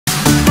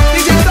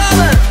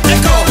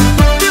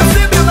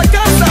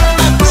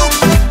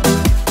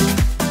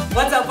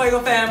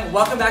Fam,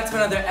 welcome back to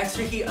another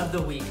Extra Heat of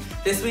the Week.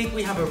 This week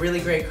we have a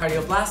really great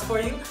cardio blast for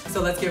you,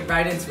 so let's get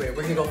right into it.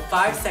 We're gonna go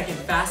 5-second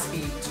fast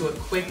feet to a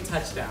quick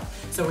touchdown.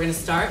 So we're gonna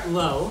start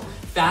low,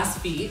 fast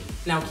feet.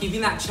 Now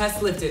keeping that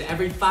chest lifted,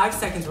 every 5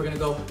 seconds we're gonna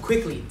go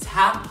quickly,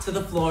 tap to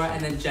the floor,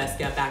 and then just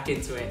get back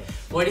into it.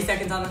 40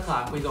 seconds on the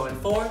clock. We go in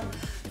 4,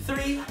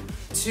 3,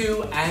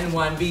 2, and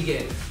 1,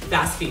 begin.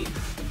 Fast feet.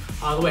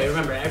 All the way,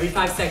 remember, every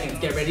 5 seconds,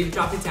 get ready to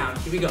drop it down.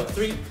 Here we go,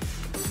 3,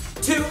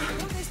 2,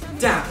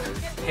 down.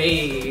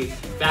 Hey,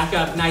 back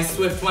up, nice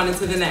swift one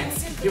into the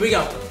next. Here we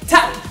go,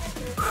 tap.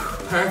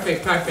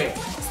 Perfect, perfect.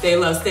 Stay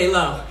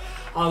low.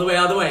 All the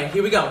way,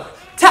 here we go.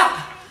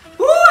 Tap.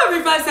 Woo,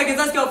 every 5 seconds,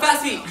 let's go,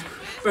 fast feet.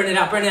 Burn it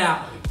out.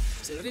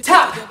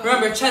 Tap,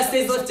 remember, chest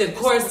stays lifted,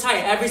 core is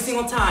tight every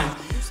single time.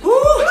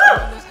 Woo,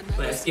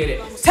 let's get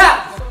it.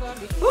 Tap,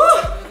 woo.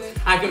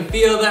 I can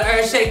feel the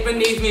earth shake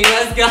beneath me,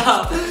 let's go.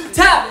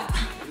 Tap,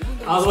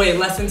 all the way,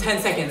 less than 10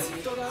 seconds.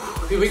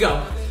 Here we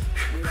go.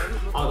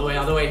 All the way,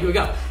 here we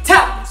go.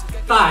 Tap,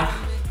 5,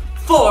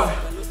 4,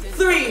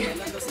 3,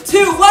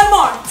 2, one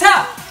more,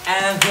 tap,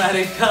 and let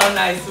it go,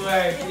 nice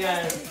work,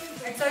 yes.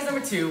 Exercise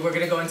number 2, we're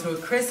gonna go into a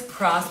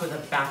crisscross with a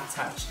back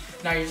touch.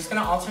 Now you're just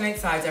gonna alternate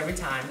sides every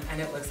time,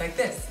 and it looks like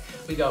this.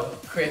 We go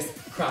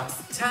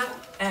crisscross tap,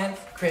 and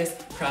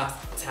crisscross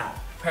tap.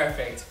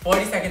 Perfect,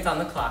 40 seconds on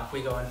the clock.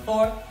 We go in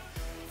 4,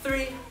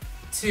 3,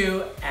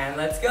 2, and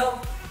let's go.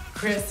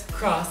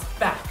 Crisscross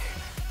back,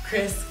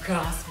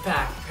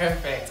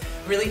 perfect.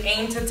 Really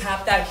aim to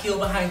tap that heel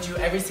behind you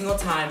every single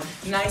time.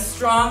 Nice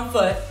strong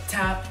foot,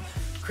 tap,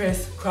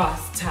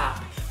 crisscross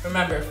tap.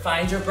 Remember,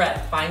 find your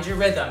breath, find your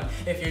rhythm.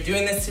 If you're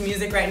doing this to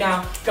music right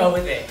now, go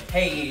with it.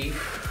 Hey,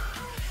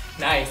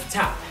 nice,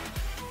 tap,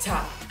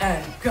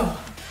 and go.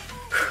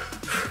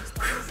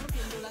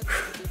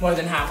 More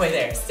than halfway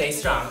there, stay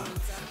strong.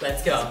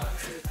 Let's go.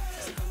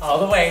 All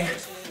the way,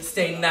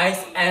 stay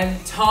nice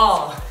and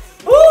tall.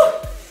 Woo!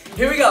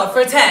 Here we go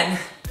for 10,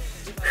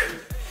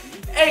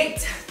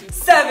 8,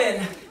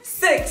 7,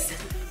 6,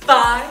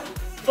 5,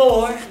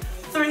 4,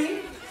 3,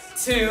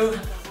 2,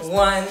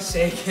 1.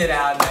 Shake it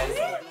out, nice.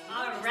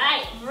 All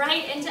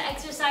right into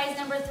exercise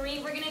number 3.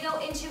 We're gonna go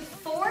into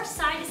 4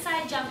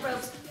 side-to-side jump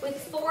ropes with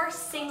 4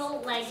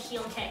 single leg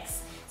heel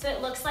kicks. So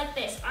it looks like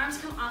this. Arms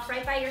come off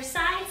right by your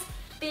sides,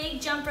 big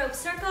jump rope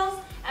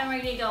circles, and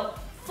we're gonna go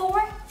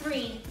 4,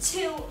 3,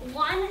 2,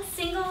 1,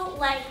 single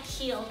leg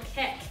heel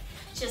kick.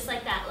 Just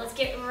like that. Let's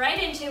get right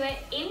into it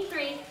in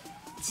 3,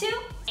 2,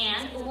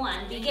 and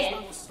 1.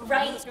 Begin.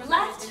 Right,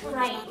 left,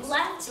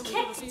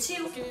 kick,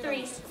 2,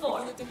 3,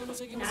 4.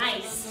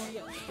 Nice.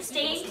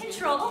 Stay in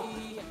control.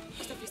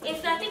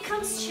 If that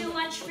becomes too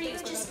much for you,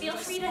 just feel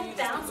free to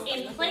bounce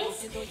in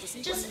place,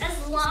 just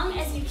as long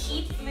as you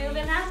keep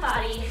moving that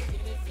body.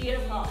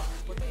 Beautiful.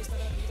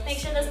 Make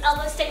sure those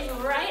elbows stay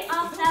right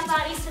off that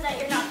body so that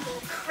you're not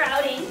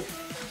crowding.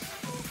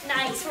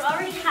 Nice, we're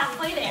already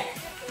halfway there.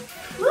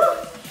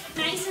 Woo!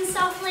 Nice and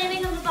soft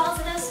landing on the balls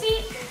of those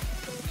feet.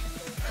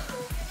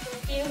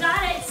 You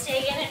got it. Stay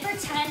in it for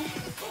 10,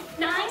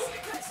 9,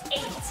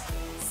 8,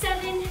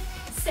 7,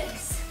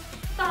 6,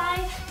 5,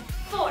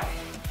 4,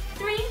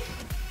 3,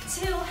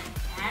 2,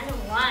 and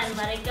 1.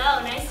 Let it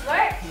go. Nice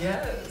work.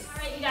 Yes. All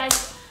right, you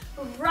guys,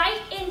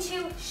 right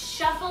into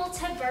shuffle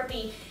to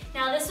burpee.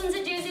 Now this one's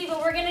a doozy,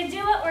 but we're gonna do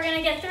it. We're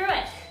gonna get through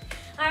it.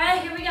 All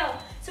right, here we go.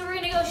 So we're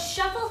gonna go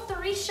shuffle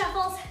 3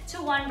 shuffles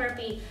to 1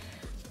 burpee.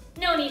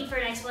 No need for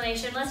an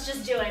explanation. Let's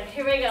just do it.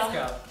 Here we go. Let's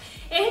go.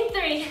 In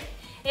 3,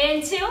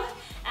 in 2,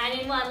 and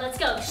in 1. Let's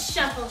go.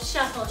 Shuffle,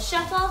 shuffle,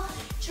 shuffle.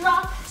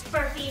 Drop,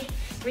 burpee,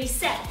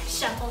 reset.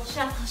 Shuffle,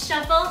 shuffle,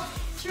 shuffle.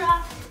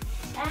 Drop,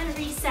 and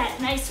reset.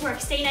 Nice work.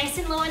 Stay nice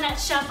and low in that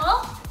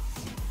shuffle.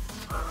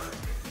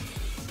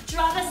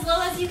 Drop as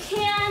low as you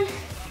can,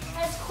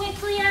 as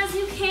quickly as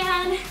you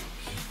can.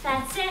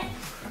 That's it.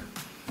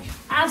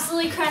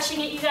 Absolutely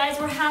crushing it, you guys.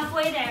 We're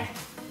halfway there.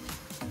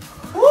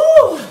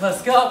 Woo!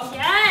 Let's go.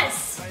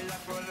 Yes.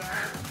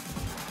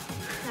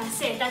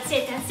 That's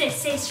it.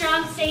 Stay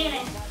strong, stay in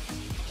it.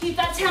 Keep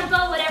that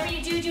tempo. Whatever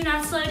you do, do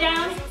not slow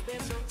down.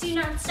 Do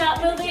not stop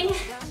moving.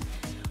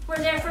 We're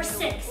there for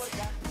 6,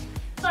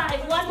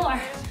 5, one more,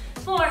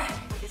 4,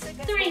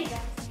 3,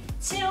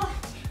 2,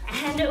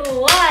 and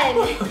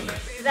 1.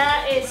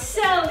 That is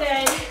so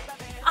good.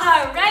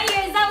 All right,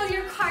 guys, that was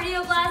your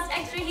Cardio Blast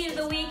Extra Heat of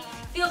the Week.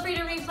 Feel free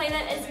to replay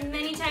that as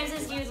many times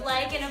as you'd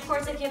like. And of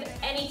course, if you have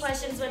any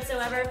questions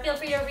whatsoever, feel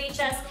free to reach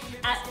us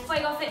at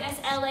Fuego Fitness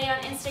LA on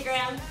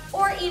Instagram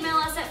or email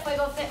us at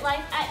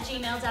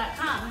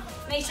fuegofitlife@gmail.com.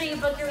 Make sure you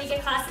book your week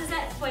of classes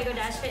at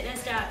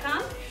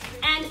fuego-fitness.com.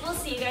 And we'll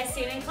see you guys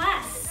soon in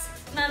class.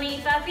 Mami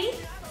y papi,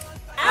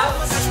 out.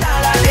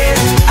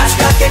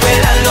 Hasta que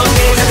puedan lo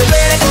que se te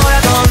duele el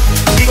corazón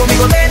y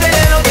conmigo te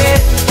lo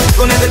que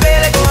con el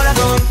bebé de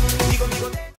corazón.